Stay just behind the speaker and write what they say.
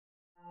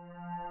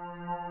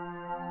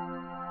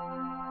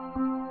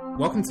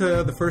Welcome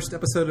to the first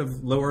episode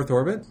of Low Earth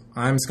Orbit.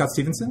 I'm Scott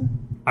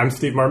Stevenson. I'm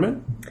Steve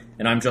Marmon.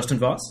 And I'm Justin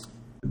Voss.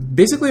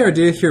 Basically, our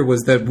idea here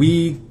was that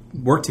we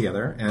work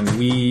together and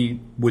we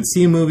would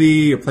see a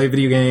movie or play a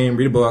video game,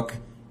 read a book,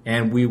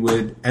 and we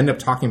would end up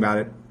talking about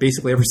it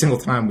basically every single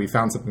time we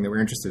found something that we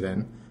were interested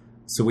in.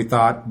 So we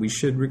thought we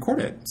should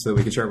record it so that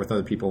we could share it with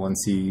other people and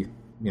see,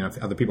 if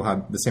other people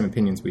had the same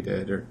opinions we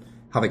did or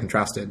how they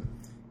contrasted.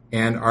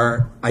 And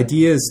our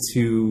idea is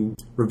to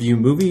review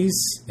movies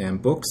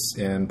and books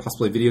and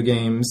possibly video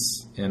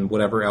games and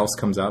whatever else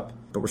comes up,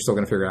 but we're still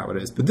going to figure out what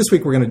it is. But this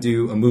week we're going to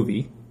do a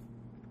movie,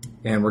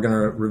 and we're going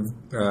to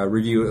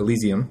review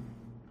Elysium.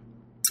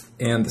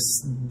 And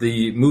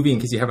the movie, in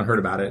case you haven't heard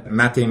about it,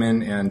 Matt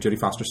Damon and Jodie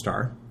Foster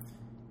star.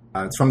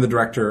 It's from the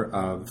director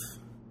of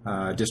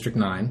District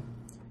 9.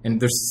 And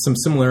there's some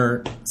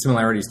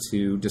similarities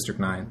to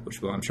District 9,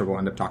 which I'm sure we'll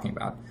end up talking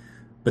about.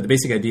 But the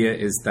basic idea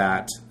is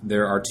that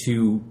there are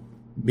two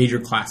major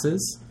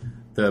classes.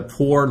 The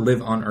poor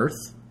live on Earth,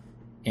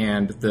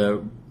 and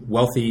the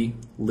wealthy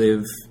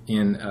live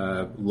in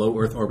a low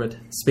Earth orbit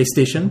space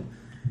station.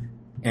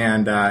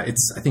 And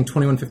it's, I think,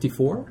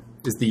 2154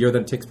 is the year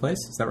that it takes place.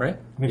 Is that right?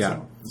 I think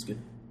so. That's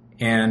good.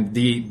 And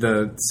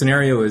the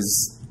scenario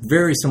is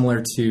very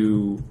similar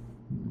to,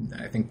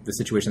 I think, the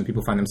situation that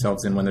people find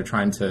themselves in when they're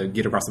trying to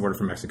get across the border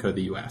from Mexico to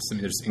the U.S. I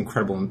mean, there's an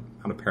incredible amount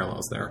of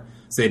parallels there.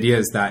 So the idea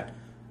is that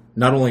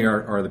not only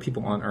are the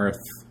people on Earth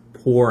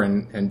poor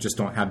and just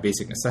don't have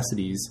basic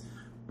necessities,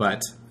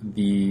 but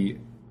the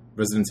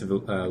residents of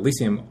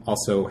Elysium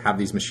also have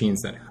these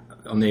machines that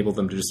enable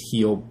them to just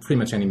heal pretty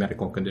much any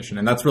medical condition.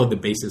 And that's really the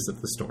basis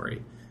of the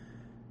story.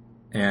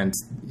 And,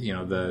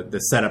 the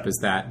setup is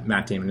that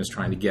Matt Damon is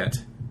trying to get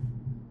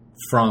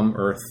from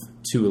Earth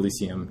to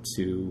Elysium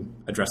to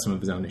address some of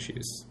his own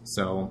issues.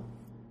 So,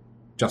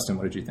 Justin,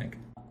 what did you think?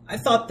 I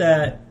thought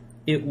that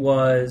it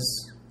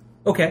was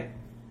okay.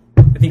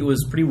 I think it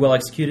was pretty well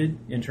executed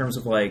in terms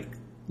of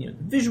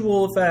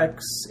visual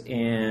effects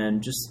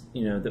and just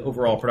the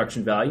overall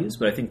production values.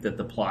 But I think that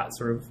the plot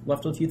sort of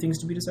left a few things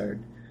to be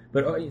desired.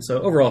 But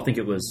so overall, I think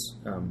it was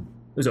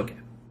okay.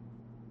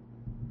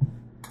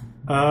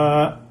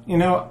 I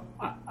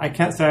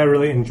can't say I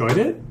really enjoyed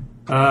it.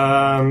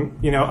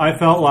 I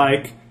felt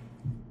like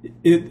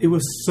it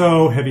was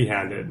so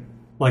heavy-handed.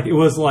 Like it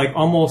was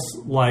almost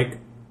like.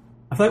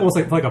 I thought it was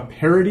like a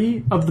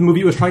parody of the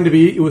movie it was trying to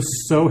be. It was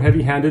so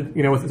heavy-handed,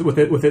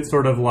 with its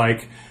sort of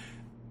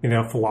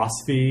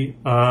philosophy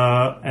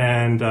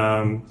and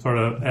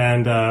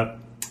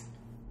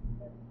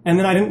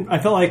then I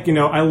felt like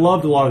I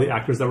loved a lot of the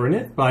actors that were in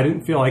it, but I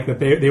didn't feel like that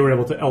they were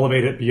able to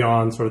elevate it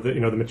beyond sort of the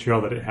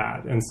material that it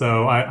had. And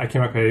so I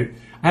came up I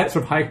had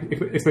sort of high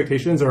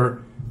expectations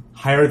or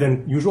higher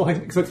than usual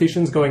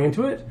expectations going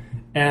into it,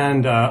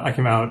 and I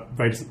came out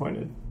very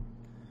disappointed.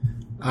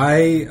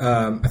 I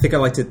think I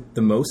liked it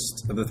the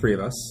most of the three of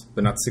us,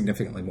 but not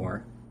significantly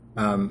more.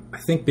 I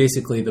think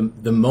basically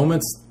the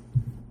moments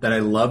that I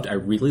loved, I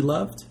really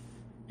loved,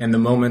 and the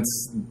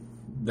moments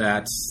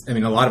that a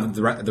lot of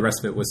the rest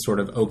of it was sort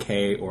of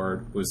okay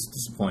or was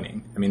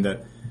disappointing. I mean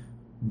the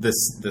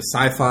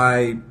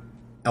sci-fi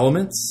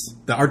elements,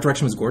 the art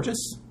direction was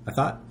gorgeous, I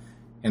thought,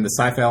 and the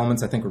sci-fi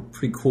elements I think were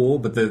pretty cool.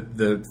 But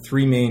the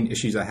three main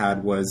issues I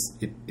had was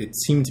it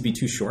seemed to be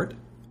too short.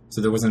 So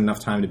there wasn't enough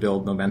time to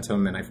build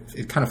momentum, and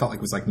it kind of felt like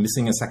it was like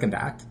missing a second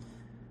act.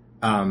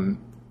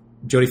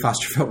 Jodie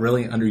Foster felt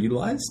really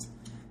underutilized.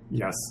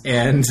 Yes,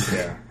 and this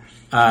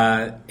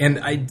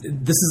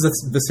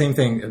is the same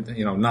thing,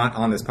 not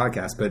on this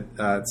podcast, but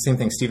the same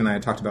thing Steve and I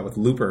had talked about with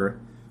Looper,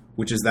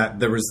 which is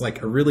that there was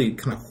like a really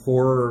kind of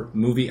horror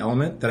movie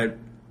element that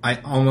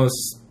it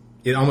almost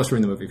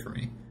ruined the movie for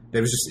me.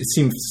 It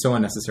seemed so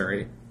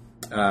unnecessary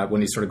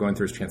when he started going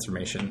through his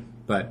transformation.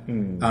 But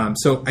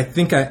so I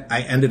think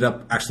I ended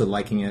up actually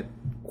liking it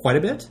quite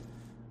a bit.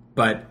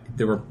 But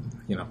there were,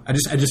 I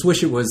just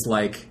wish it was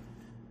like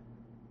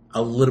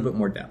a little bit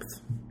more depth.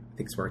 I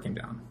think it's where it came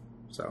down.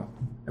 So,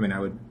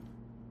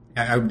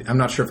 I'm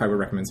not sure if I would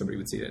recommend somebody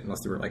would see it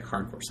unless they were like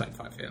hardcore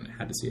sci-fi fan and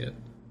had to see it.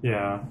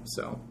 Yeah.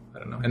 So I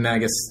don't know. And then I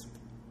guess.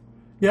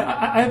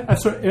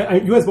 Yeah,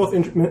 you guys both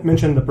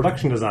mentioned the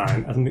production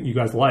design as something that you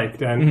guys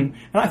liked, and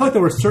I feel like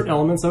there were certain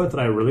elements of it that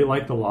I really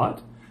liked a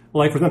lot.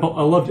 Like, for example,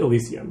 I loved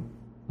Elysium.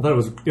 I thought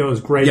it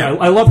was great. Yeah,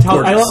 I loved how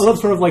I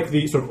loved sort of like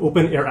the sort of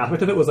open air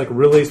aspect of it was like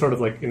really sort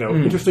of like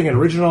interesting and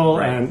original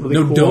and really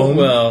cool. Dome.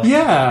 Well,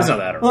 yeah, it's not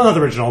that. Well, not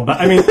original,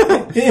 but I mean,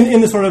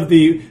 in the sort of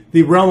the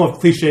realm of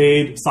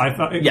cliched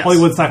sci-fi,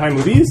 Hollywood sci-fi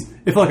movies,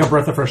 it felt like a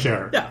breath of fresh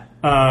air. Yeah.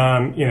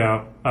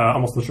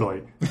 Almost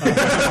literally.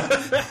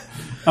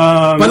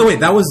 By the way,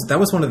 that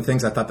was one of the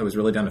things I thought that was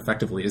really done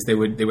effectively is they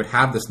would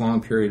have this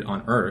long period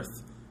on Earth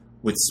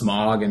with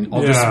smog and all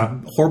these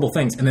horrible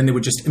things, and then they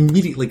would just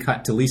immediately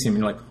cut to Elysium,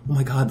 and you're like, oh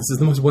my god, this is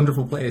the most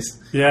wonderful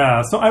place.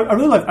 Yeah, so I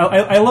really liked.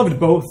 I loved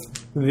both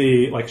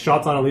the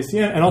shots on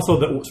Elysium and also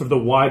the sort of the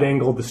wide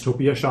angle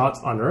dystopia shots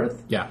on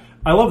Earth. Yeah,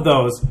 I love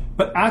those.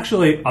 But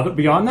actually,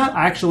 beyond that,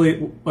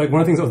 like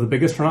one of the things that was the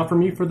biggest turnoff for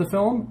me for the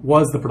film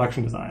was the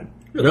production design.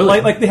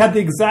 Really? Like they had the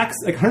exact,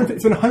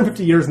 it's been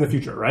 150 years in the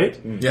future, right?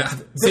 Yeah.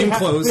 Same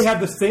clothes. They have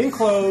the same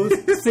clothes,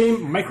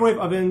 same microwave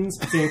ovens,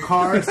 same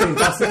cars, same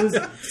buses,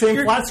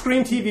 same flat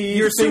screen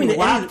TVs, same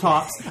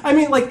laptops. I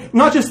mean, like,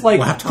 not just like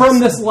laptops. From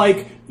this,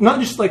 like, not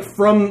just like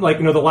from like,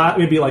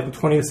 maybe like the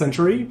 20th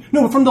century.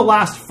 No, from the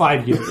last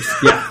 5 years.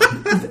 Yeah.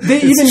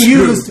 They even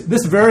used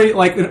this very,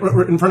 like,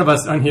 in front of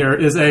us on here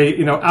is a,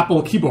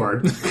 Apple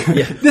keyboard.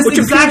 Yeah. This Which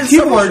exact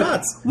keyboard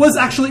shots. was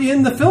actually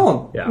in the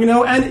film. Yeah.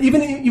 And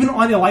even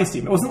on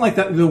Elysium. It wasn't like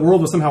that the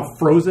world was somehow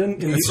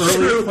frozen in the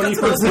early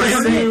 21st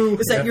century.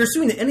 Is that you're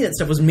assuming that any of that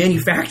stuff was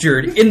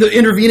manufactured in the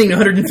intervening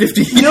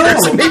 150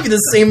 years? Maybe the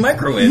same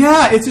microwave.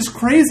 Yeah, it's just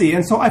crazy.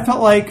 And so I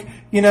felt like,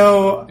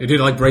 it did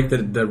like break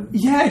the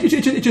yeah,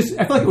 it just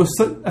I felt like it was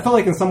I felt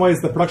like in some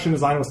ways the production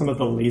design was some of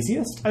the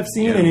laziest I've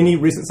seen in any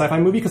recent sci-fi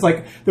movie, because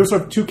like there were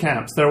sort of two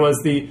camps. There was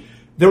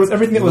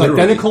everything that was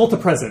identical to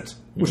present,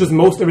 which is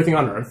most everything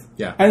on Earth,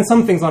 and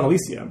some things on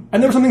Elysium,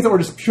 and there were some things that were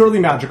just purely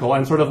magical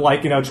and sort of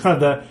like just kind of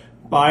the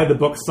by the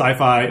book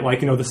sci-fi,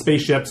 like the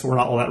spaceships were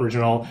not all that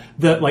original.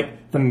 The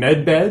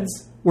med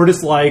beds were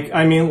just like,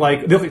 they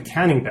look like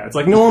tanning beds.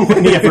 Like, no one put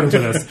any effort into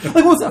this. Like,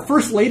 what was that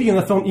first lady in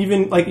the film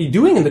even, like,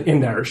 doing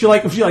in there? Was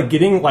she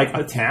getting, like,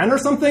 a tan or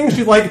something?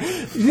 She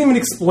didn't even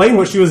explain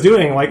what she was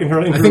doing, like, in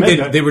her I think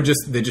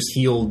they just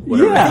healed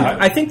whatever. Yeah.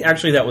 I think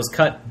actually that was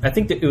cut. I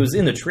think that it was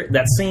in the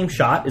that same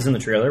shot is in the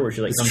trailer where she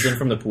like comes in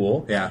from the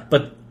pool. Yeah.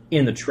 But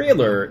in the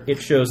trailer,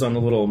 it shows on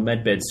the little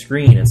medbed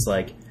screen, it's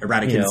like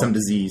eradicated some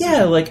disease.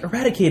 Yeah, like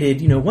eradicated,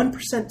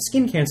 1%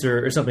 skin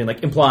cancer or something,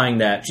 like implying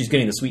that she's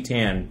getting the sweet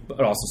tan,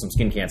 but also some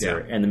skin cancer,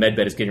 and the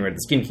medbed is getting rid of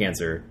the skin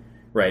cancer,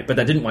 right? But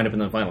that didn't wind up in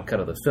the final cut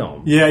of the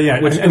film.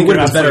 Yeah. Which would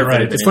have been better.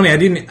 Right. It's funny.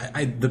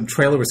 The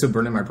trailer was so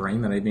burned in my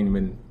brain that I didn't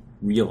even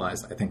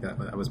realize. I think that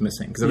I was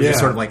missing because I was just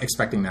sort of like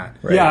expecting that.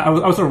 Right? Yeah, I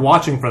was sort of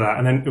watching for that,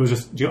 and then it was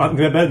just she got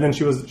into bed, and then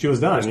she was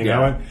done.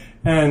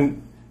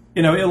 And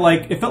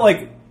it felt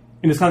like.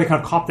 And it's kind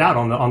of copped out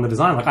on the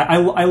design. Like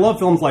I love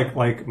films like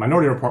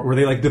Minority Report, where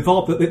they like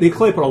develop. They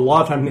clearly put a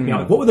lot of time thinking out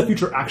like, what would the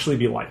future actually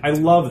be like. I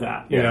love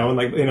that,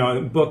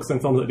 and books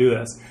and films that do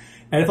this.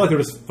 And I felt like they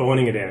were just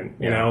phoning it in,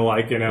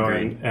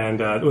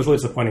 and it was really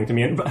disappointing to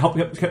me, and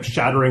kept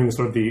shattering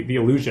sort of the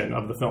illusion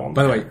of the film.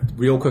 By the way,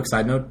 real quick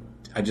side note.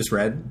 I just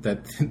read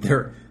that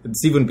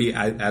Steve wouldn't be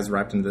as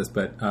wrapped into this,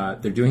 but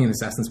they're doing an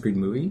Assassin's Creed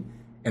movie.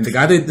 And the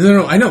guy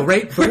I know,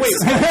 right? But wait.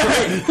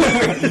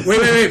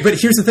 But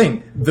here's the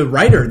thing. The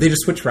writer, they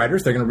just switched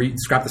writers. They're going to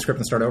scrap the script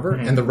and start over.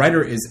 Mm-hmm. And the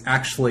writer is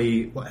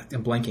actually,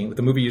 I'm blanking, with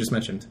the movie you just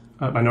mentioned.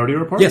 Minority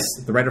Report? Yes,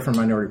 the writer from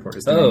Minority Report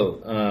is the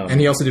name. And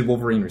he also did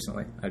Wolverine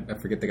recently. I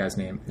forget the guy's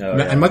name.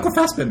 And Michael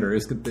Fassbender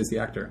is the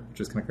actor,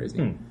 which is kind of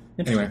crazy.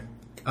 Anyway.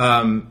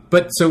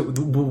 But so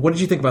what did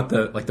you think about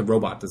the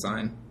robot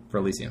design for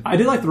Elysium? I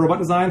did like the robot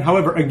design.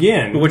 However,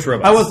 again, which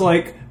robots? I was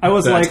like,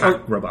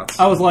 robots.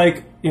 I was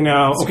like,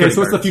 okay,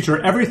 so it's the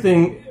future.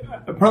 Everything,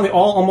 apparently,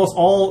 almost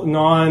all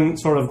non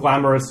sort of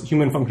glamorous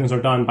human functions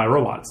are done by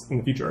robots in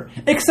the future,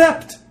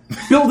 except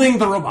building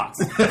the robots.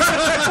 Of all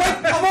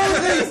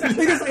the things,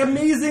 there's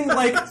amazing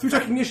speech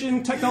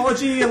recognition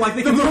technology, and they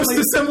the can most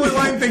assembly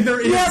line thing there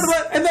is.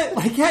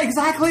 Yeah,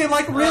 exactly, and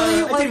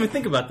really, I didn't even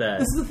think about that.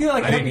 This is the thing.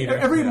 I didn't either.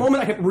 Every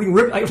moment I kept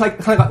rip. I kind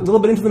of got a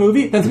little bit into the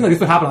movie, then something like this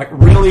would happen. Like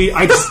really,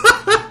 I just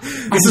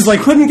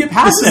couldn't get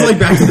past it. This is like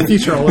Back to the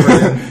Future all over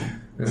again.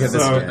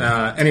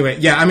 Anyway,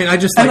 yeah, I mean, I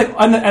just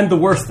and the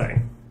worst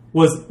thing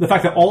was the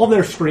fact that all of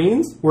their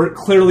screens were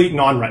clearly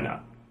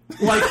non-retina.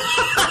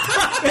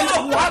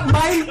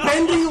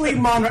 Mind-bendingly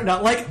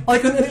non-retina.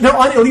 They're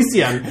on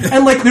Elysium,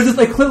 and there's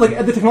this clearly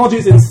the technology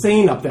is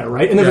insane up there,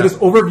 right? And there's this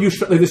overview,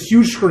 this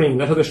huge screen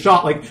that has a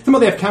shot. Somehow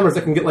they have cameras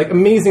that can get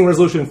amazing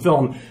resolution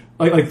film.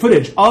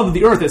 Footage of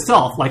the Earth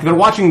itself, they're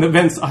watching the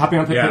events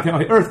happening on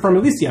the Earth from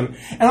Elysium,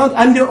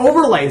 and their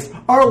overlays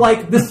are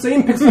the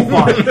same pixel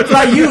font that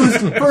I used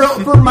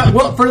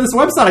for this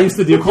website I used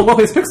to do called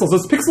Lopez Pixels.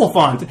 This pixel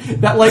font,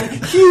 that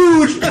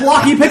huge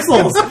blocky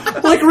pixels.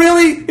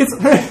 Really, it's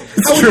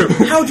true.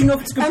 How would you know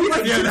if it's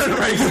computer?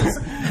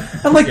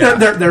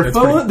 And their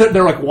phone,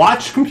 their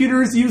watch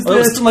computers use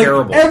this,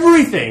 and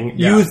everything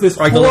use this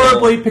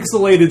horribly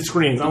pixelated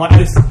screens.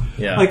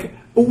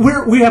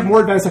 We have more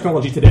advanced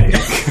technology today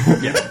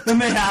than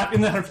they have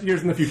in the 100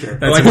 years in the future.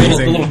 That's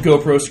the little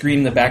GoPro screen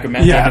in the back of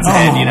Matt's head.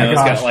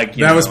 It's got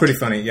that was pretty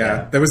funny.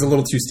 Yeah, that was a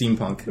little too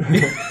steampunk.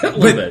 A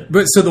little bit.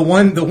 But so the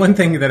one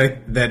thing that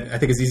I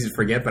think is easy to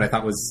forget, but I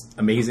thought was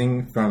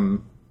amazing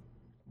from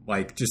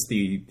just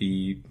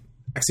the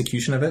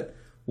execution of it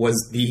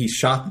was the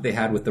shot that they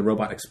had with the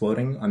robot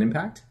exploding on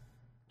impact.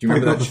 Do you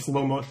remember that? The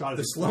slow-mo shot?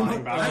 The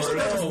slow-mo? Actually,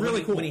 that was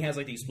really cool. When he has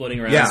the exploding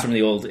rounds from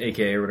the old AK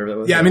or whatever that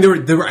was. Yeah, I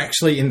mean, they were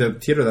actually in the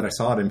theater that I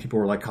saw it, and people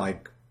were like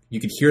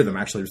you could hear them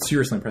actually.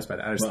 Seriously impressed by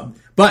that.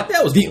 But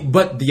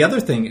the other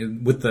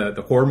thing with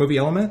the horror movie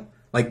element,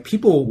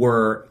 people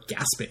were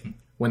gasping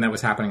when that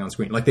was happening on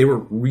screen. Like they were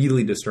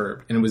really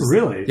disturbed, and it was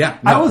Really? yeah.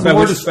 I was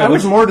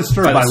more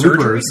disturbed by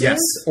loopers. Yes,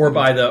 or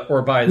by the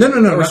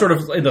no, sort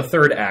of in the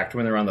third act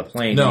when they're on the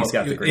plane. No, and he's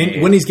got the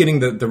grenade. when he's getting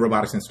the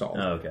robotics installed.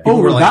 Oh, okay.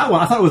 Oh, were like, that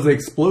one! I thought it was the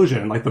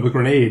explosion, like the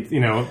grenade,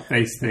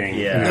 face thing.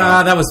 Yeah. you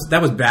know?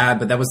 that was bad,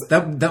 but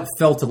that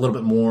felt a little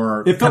bit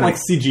more. It felt like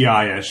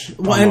CGI-ish.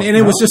 Well, and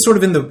it was just sort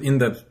of in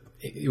the.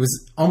 It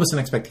was almost an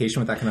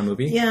expectation with that kind of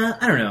movie. Yeah,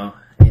 I don't know.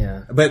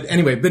 Yeah, but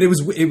anyway, it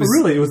was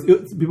really. It was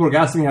people were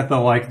gasping at the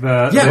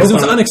Yeah, it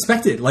was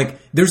unexpected. Like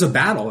there's a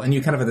battle, and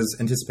you kind of have this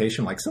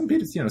anticipation, like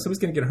somebody's going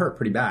to get hurt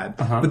pretty bad.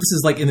 But this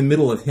is like in the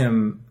middle of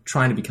him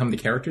trying to become the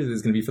character that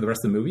is going to be for the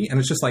rest of the movie, and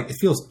it's just like it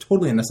feels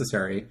totally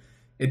unnecessary.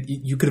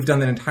 You could have done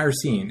that entire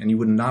scene, and you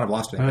would not have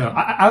lost anything.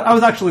 I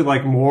was actually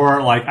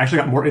actually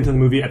got more into the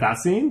movie at that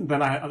scene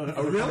than I.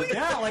 Oh, really?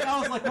 Yeah, I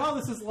was like, wow,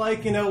 this is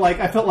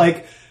I felt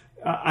like.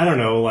 I don't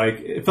know,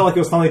 it felt like it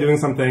was finally doing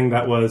something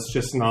that was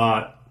just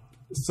not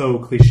so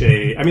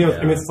cliche. I mean,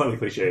 it's slightly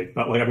cliche,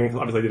 but obviously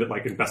I did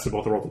it in Best of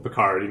Both Worlds with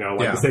Picard,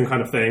 the same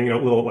kind of thing, a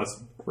little less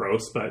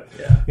gross, but,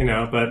 but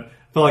I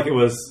felt like it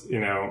was,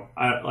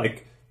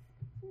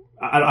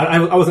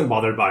 I wasn't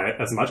bothered by it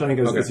as much, I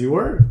think, as you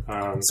were.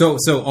 So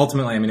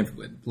ultimately, I mean,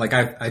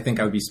 I think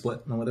I would be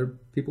split on whether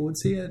people would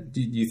see it.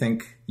 Do you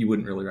think you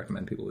wouldn't really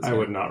recommend people would see it? I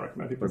would not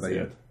recommend people to see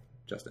it.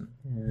 Justin?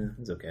 Yeah,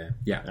 it's okay.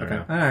 Yeah, okay.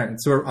 All right.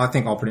 So I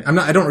think all pretty.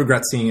 I don't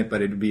regret seeing it,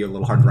 but it'd be a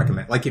little hard to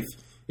recommend. Like if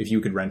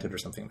you could rent it or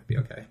something, it'd be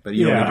okay. But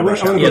you don't need to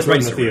rush out. It's right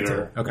in the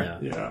theater. Okay.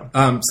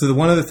 Yeah. So the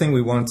one other thing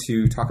we want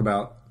to talk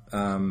about,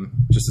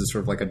 just as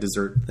sort of like a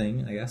dessert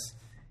thing, I guess,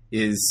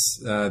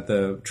 is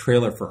the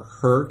trailer for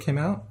Her came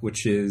out,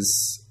 which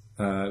is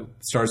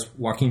stars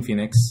Joaquin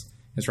Phoenix.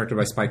 It's directed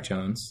by Spike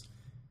Jonze.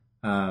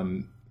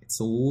 It's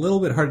a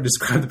little bit hard to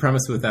describe the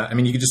premise with that. I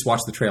mean, you could just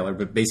watch the trailer,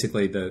 but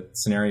basically the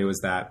scenario is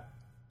that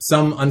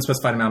some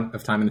unspecified amount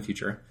of time in the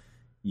future,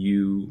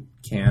 you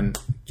can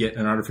get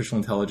an artificial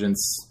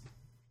intelligence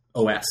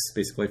OS,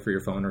 basically, for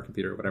your phone or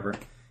computer or whatever.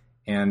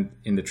 And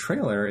in the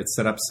trailer, it's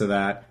set up so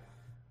that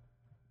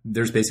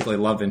there's basically a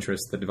love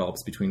interest that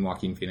develops between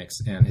Joaquin Phoenix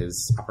and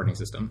his operating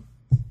system.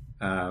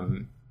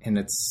 And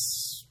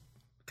it's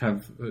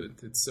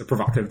it's a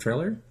provocative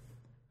trailer.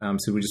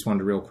 So we just wanted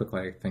to real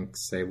quickly, I think,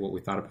 say what we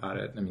thought about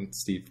it. I mean,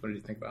 Steve, what did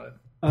you think about it?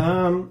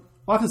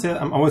 Well, I have to say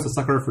that I'm always a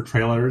sucker for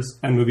trailers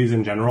and movies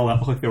in general that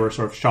look like they were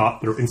sort of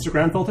shot through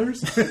Instagram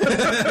filters.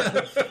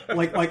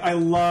 I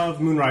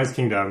love Moonrise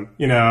Kingdom,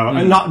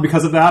 and not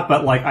because of that,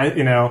 but I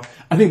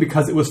think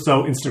because it was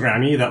so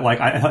Instagrammy that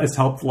it's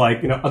helped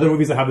other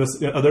movies that have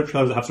this, other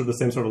trailers that have sort of the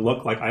same sort of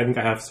look. I think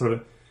I have sort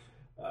of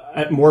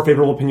a more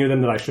favorable opinion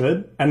than that I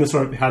should, and this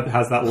sort of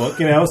has that look,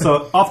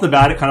 So off the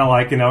bat, it kind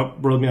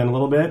of ruled me on a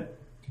little bit.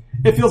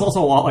 It feels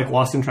also a lot like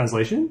Lost in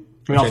Translation.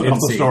 I mean,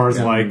 also stars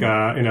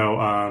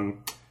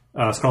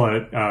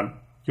Scarlett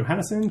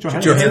Johansson.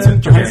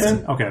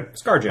 Okay,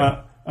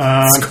 ScarJo.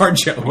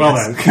 ScarJo. Well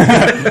then,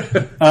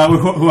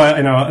 who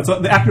I so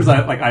the actors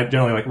I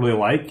generally really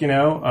like.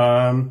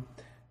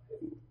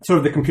 Sort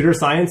of the computer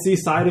sciencey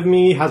side of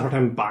me has a hard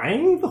time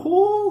buying the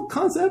whole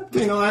concept.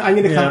 I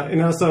need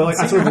to so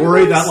I sort of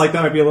worry that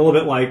that might be a little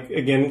bit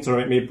again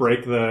sort of may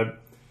break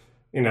the.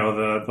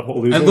 The whole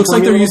illusion. It looks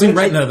like they're using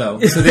Retina, though,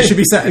 so they should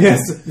be set. Yes,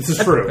 this is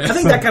true. I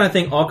think that kind of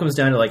thing all comes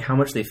down to how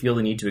much they feel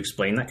the need to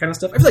explain that kind of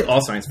stuff. I feel like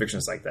all science fiction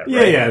is like that,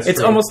 right? Yeah,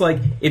 it's almost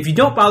like if you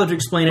don't bother to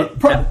explain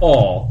it at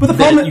all, but the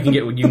problem you can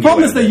get. The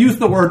problem is they use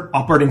the word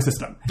operating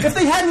system. If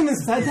they hadn't even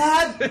said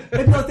that, it'd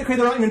be like they're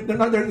not even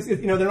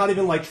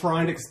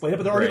trying to explain it,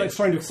 but they're already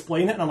trying to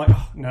explain it, and I'm like,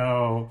 oh,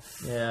 no.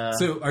 Yeah.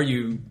 So, are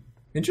you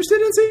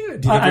interested in seeing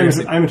it? I'm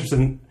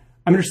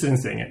interested in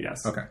seeing it.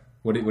 Yes. Okay.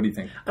 What do you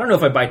think? I don't know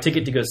if I'd buy a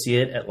ticket to go see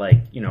it at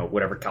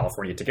whatever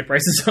California ticket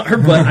prices are,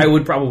 but I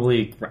would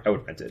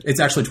rent it. It's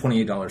actually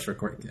 $28 for a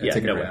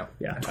ticket right now.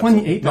 Yeah,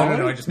 $28.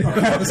 No, I just made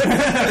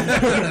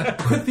that up.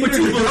 But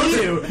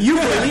you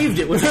believed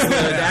it, which is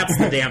that's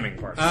the damning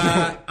part.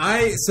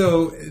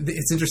 So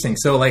it's interesting.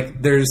 So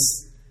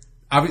there's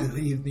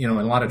obviously in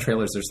a lot of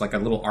trailers there's a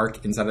little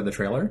arc inside of the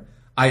trailer.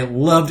 I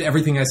loved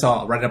everything I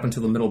saw right up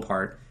until the middle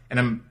part,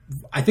 and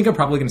I think I'm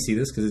probably going to see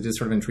this because it is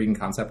sort of an intriguing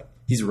concept.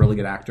 He's a really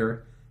good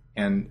actor.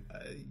 And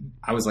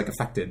I was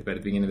affected by the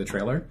beginning of the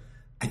trailer.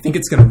 I think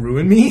it's going to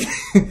ruin me.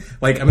 I'm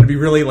going to be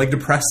really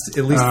depressed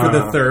at least for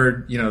the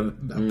third,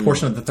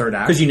 portion of the third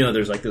act. Because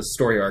there's this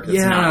story arc. That's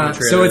not in the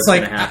trailer. So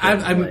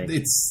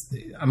it's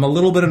I'm a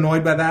little bit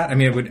annoyed by that. I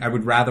mean, I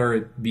would rather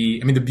it be.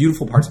 I mean, the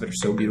beautiful parts of it are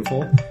so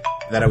beautiful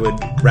that I would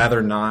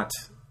rather not,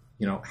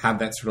 have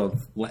that sort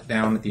of let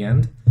down at the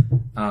end.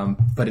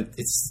 But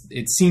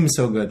it seems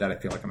so good that I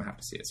feel like I'm going to have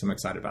to see it. So I'm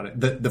excited about it.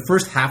 The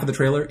first half of the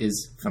trailer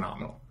is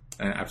phenomenal.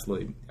 And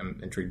absolutely, I'm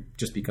intrigued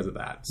just because of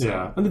that. So.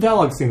 Yeah, and the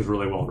dialogue seems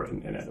really well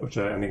written in it, which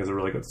I think is a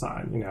really good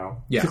sign.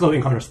 Yeah. Particularly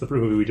in contrast to the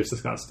movie we just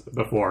discussed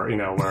before.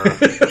 Where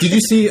did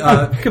you see?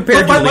 Compared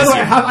to by the way,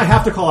 Elysium. I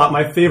have to call out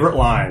my favorite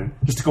line.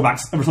 Just to go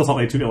back ever so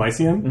slightly to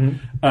Elysium.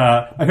 Mm-hmm.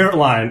 My favorite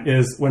line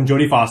is when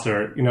Jodie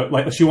Foster,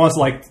 she wants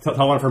to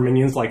tell one of her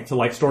minions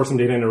to store some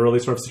data in a really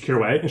sort of secure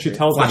way, and she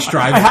tells Flash them,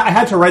 drive. I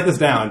had to write this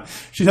down.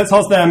 She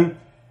tells them.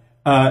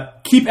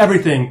 keep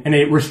everything in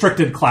a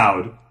restricted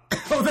cloud.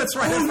 Oh, that's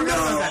right. Oh, no.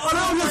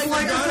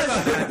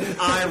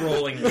 Eye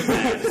rolling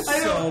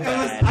so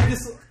bad.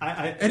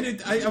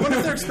 I wonder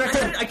if they're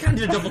expecting. I kind of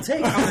did a double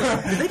take. I was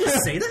like, did they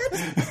just say that?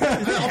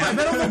 I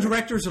bet all the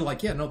directors are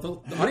like, yeah, no, the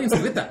audience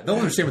will get that. They'll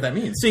understand what that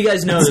means. So you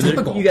guys know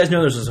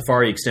there's a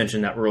Safari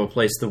extension that will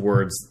replace the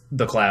words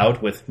 "the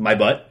cloud" with "my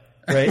butt."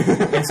 Right?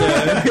 And so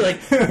I'd be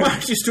like, why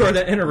don't you store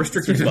that in a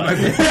restricted butt?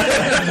 That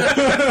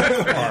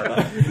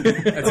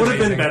would have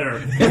been better.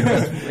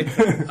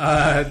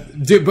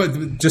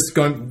 But just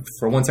going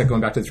for one sec,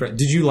 going back to the thread,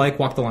 did you like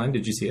Walk the Line?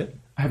 Did you see it?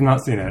 I have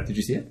not seen it. Did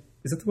you see it?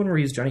 Is that the one where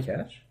he's Johnny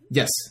Cash?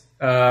 Yes.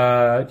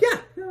 Yeah,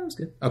 that was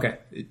good. Okay.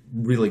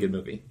 Really good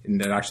movie.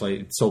 And it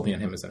actually sold me on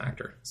him as an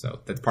actor. So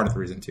that's part of the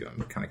reason, too.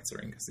 I'm kind of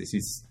considering because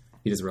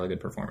he does a really good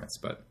performance.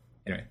 But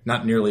anyway,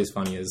 not nearly as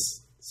funny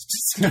as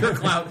Secure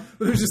Cloud.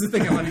 But there's just a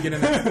thing I wanted to get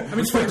in there. I mean,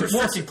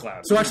 Restricted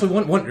Cloud. So actually,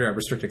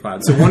 restricted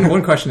cloud. So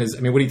one question is,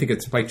 I mean, what do you think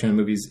of Spike Jonze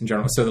movies in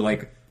general? So that,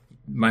 like,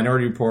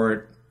 Minority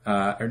Report,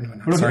 I'm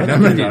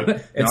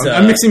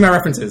mixing my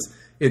references.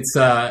 It's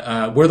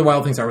Where the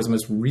Wild Things Are was the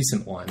most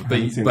recent one, but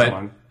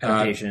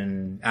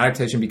adaptation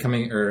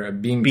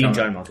being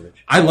John Malkovich.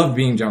 I love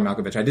Being John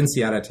Malkovich. I didn't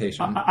see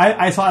Adaptation.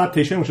 I saw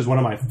Adaptation, which is one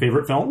of my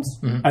favorite films.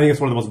 Mm-hmm. I think it's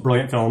one of the most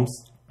brilliant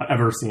films I've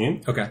ever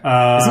seen. Okay,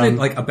 isn't it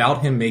like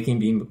about him making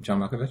Being John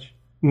Malkovich?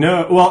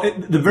 No, well,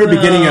 the very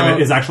beginning of it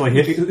is actually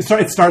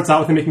it starts out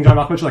with him making John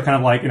Malkovich, like kind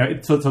of like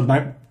so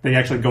they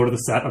actually go to the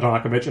set of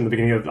John Malkovich in the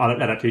beginning of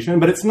Adaptation,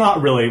 but it's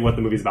not really what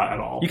the movie's about at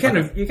all. You kind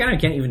of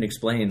can't even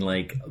explain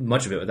like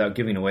much of it without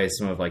giving away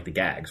some of like the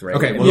gags, right?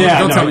 Okay, well,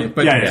 don't tell me.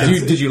 But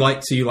did you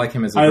like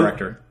him as a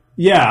director?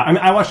 Yeah, I mean,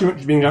 I watched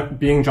Being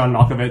John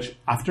Malkovich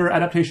after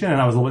Adaptation,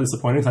 and I was a little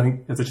disappointed. I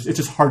think it's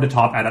just hard to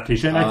top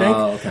Adaptation. I think.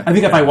 Okay. I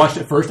think if I watched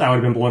it first, I would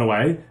have been blown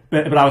away.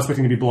 But I was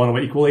expecting to be blown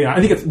away equally. And I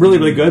think it's really,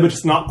 really good, but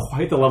just not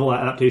quite the level of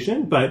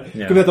Adaptation. But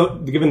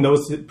given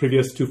those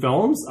previous two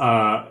films,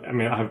 I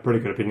mean, I have a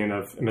pretty good opinion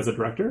of him as a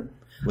director.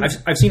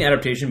 I've seen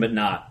Adaptation, but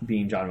not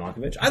Being John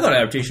Malkovich. I thought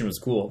Adaptation was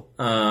cool.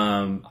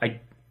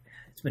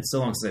 It's been so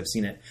long since I've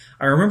seen it.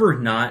 I remember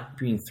not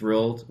being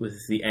thrilled with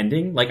the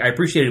ending. Like, I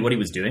appreciated what he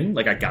was doing.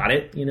 Like, I got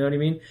it. You know what I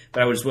mean?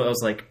 But I was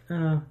like,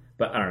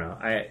 but I don't know.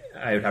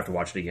 I would have to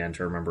watch it again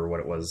to remember what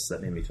it was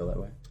that made me feel that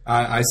way.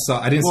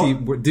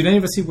 Did any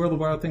of us see Where the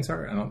Wild Things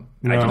Are?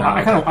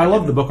 I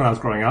loved the book when I was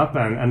growing up,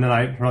 and then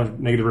I heard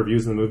negative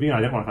reviews in the movie, and I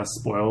didn't want to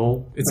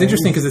spoil. It's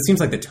interesting because it seems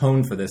like the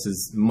tone for this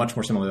is much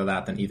more similar to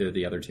that than either of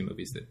the other two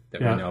movies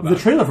that we know about. The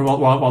trailer for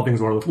Wild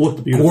Things Are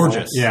looked beautiful.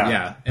 Gorgeous.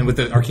 Yeah. And with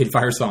the Arcade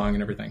Fire song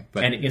and everything.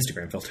 And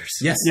Instagram filters.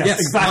 Yes,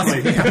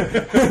 exactly.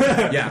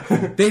 Yeah.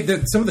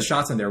 Some of the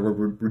shots in there were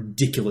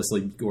ridiculously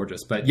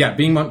gorgeous. But yeah,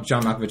 Being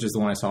John Malkovich is the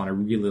one I saw, and I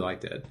really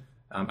liked it.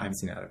 I haven't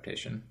seen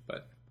Adaptation,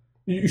 but...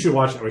 You should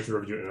watch it. We should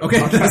review it. Okay.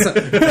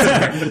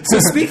 So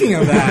speaking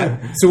of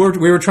that,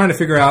 we were trying to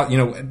figure out,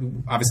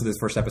 obviously this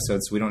first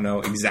episode, so we don't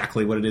know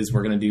exactly what it is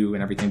we're going to do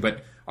and everything.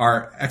 But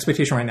our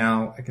expectation right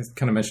now, I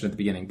kind of mentioned at the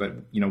beginning, but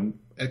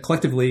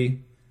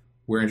collectively,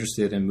 we're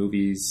interested in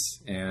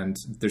movies, and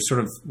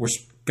we're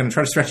going to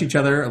try to stretch each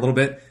other a little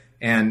bit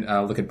and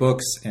look at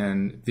books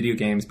and video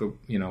games, but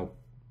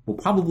we'll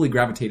probably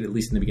gravitate at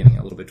least in the beginning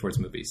a little bit towards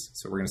movies.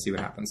 So we're going to see what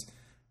happens,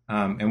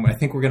 and I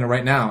think we're going to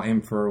right now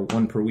aim for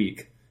one per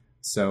week.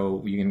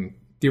 So you can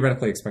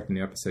theoretically expect a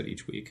new episode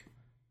each week.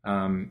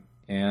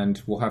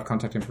 And we'll have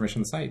contact information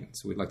on the site.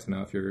 So we'd like to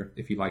know if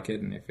you like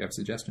it and if you have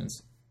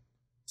suggestions.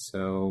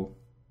 So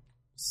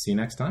see you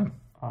next time.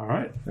 All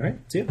right.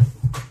 See you.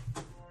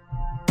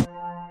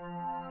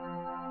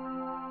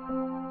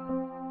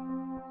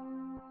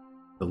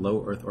 The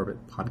Low Earth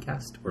Orbit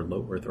podcast or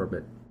Low Earth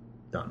Orbit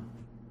done?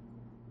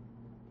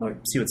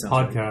 See what it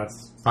sounds like.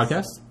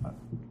 Podcast?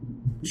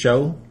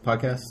 Show?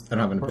 Podcast? I don't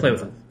have an play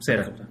with it. Say it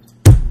a couple times.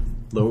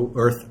 Low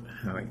Earth,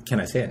 can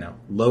I say it now?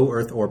 Low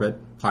Earth Orbit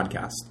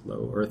podcast,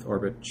 Low Earth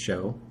Orbit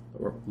show,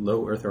 or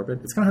Low Earth Orbit.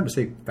 It's kind of hard to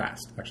say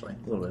fast, actually,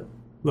 a little bit.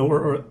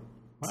 Lower Earth.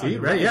 See,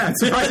 right? Yeah, it's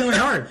surprisingly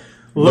hard.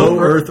 Low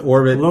Earth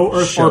Orbit. Low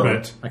Earth show.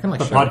 Orbit. I kind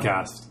of like the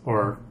podcast,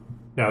 or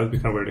it would be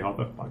kind of weird to call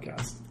it the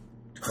podcast.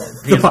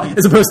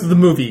 As opposed to the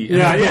movie.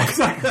 Yeah,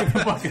 exactly.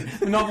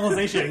 The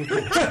novelization.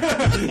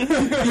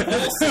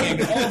 All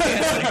singing, all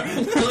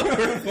dancing. Low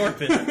Earth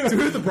Orbit.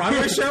 So the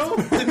Broadway show?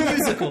 The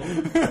musical.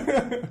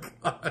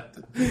 God.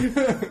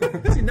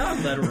 See, now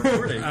I'm glad we're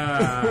recording.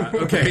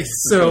 Okay,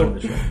 so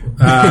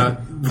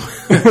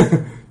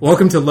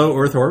welcome to Low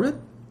Earth Orbit.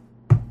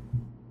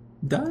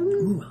 Done?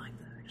 Ooh, I like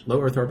that.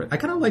 Low Earth Orbit. I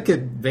kind of like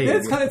it vague. Yeah,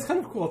 it's kind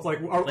of cool. It's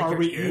like, are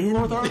we in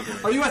Earth Orbit?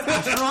 Are you at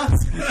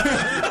astronauts?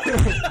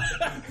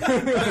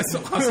 That's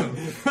awesome.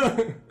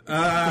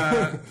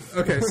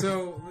 Okay,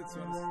 so let's...